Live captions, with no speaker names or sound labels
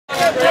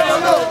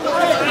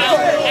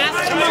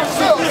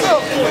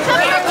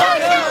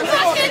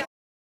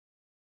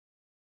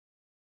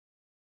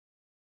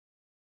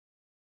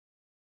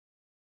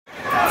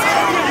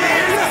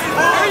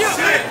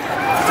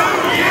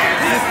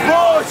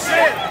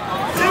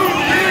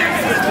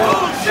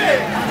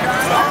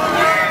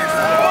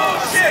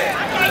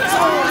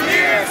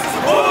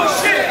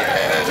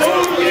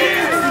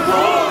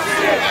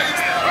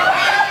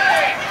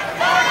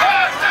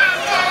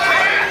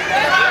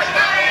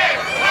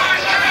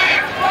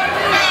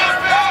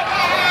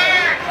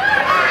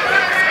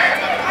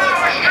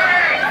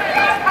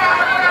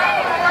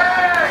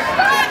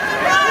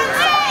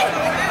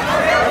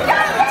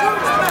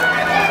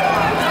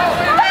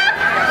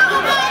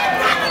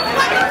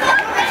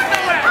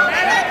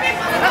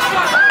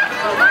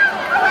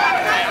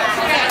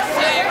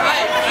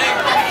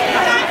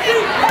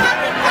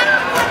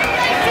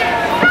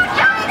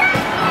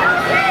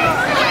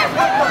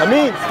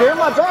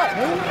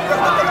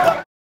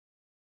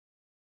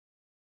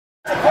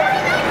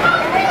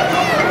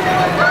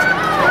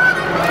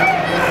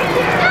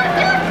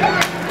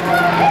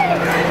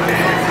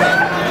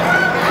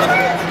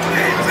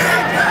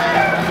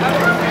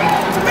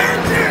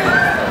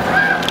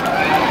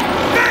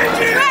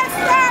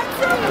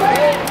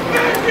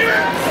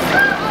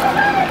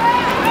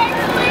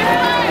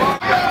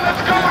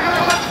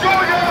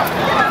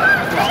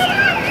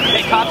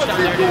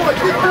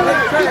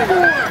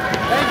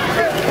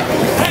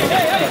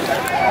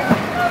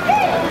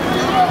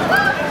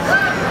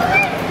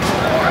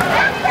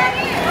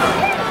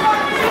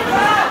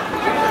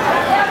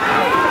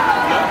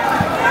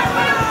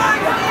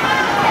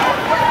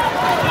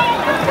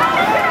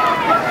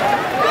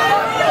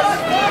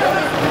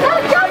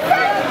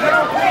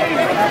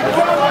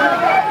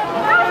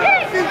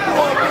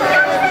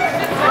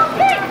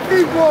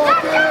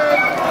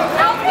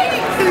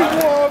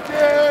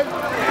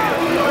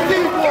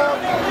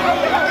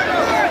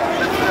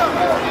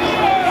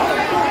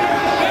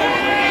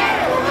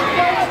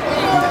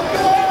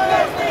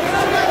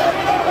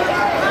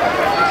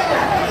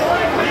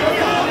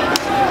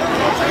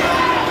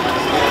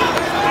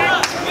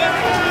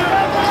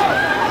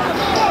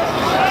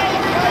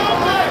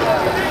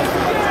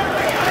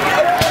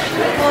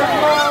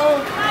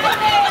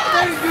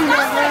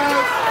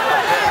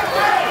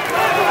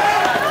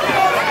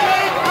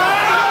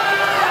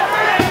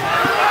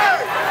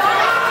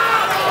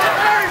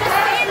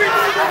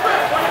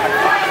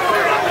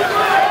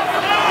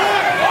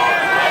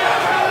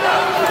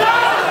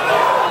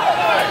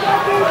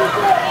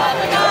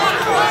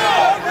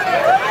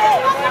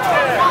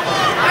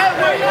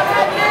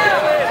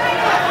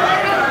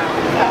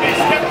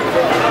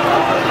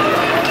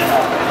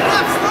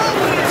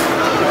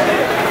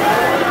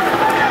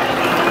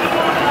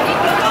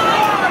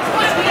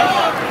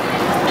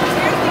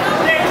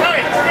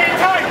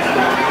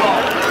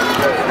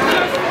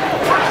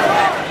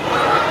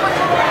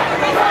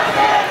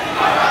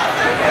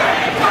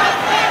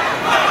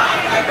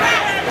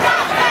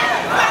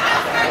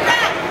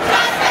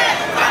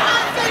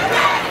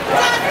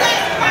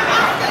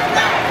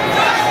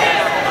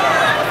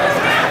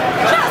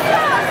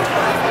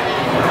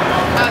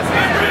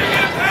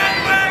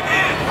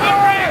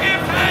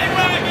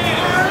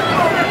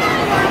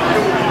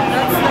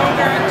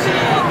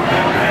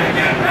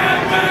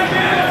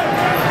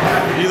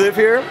live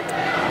here?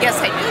 Yes,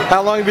 I do.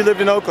 How long have you lived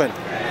in Oakland?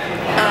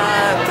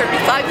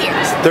 35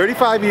 years.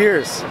 35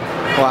 years.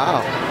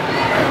 Wow.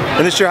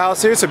 And this your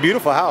house here? It's a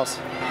beautiful house.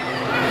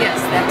 Yes,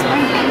 that's my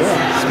house.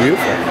 Yeah, it's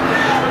beautiful.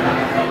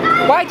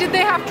 Why did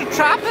they have to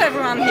trap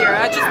everyone here?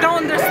 I just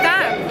don't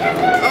understand.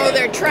 Oh,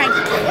 they're trying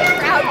to do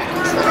crowd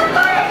control.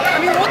 I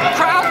mean, what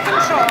crowd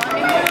control? I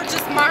mean, we were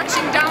just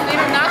marching down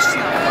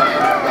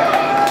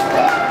International.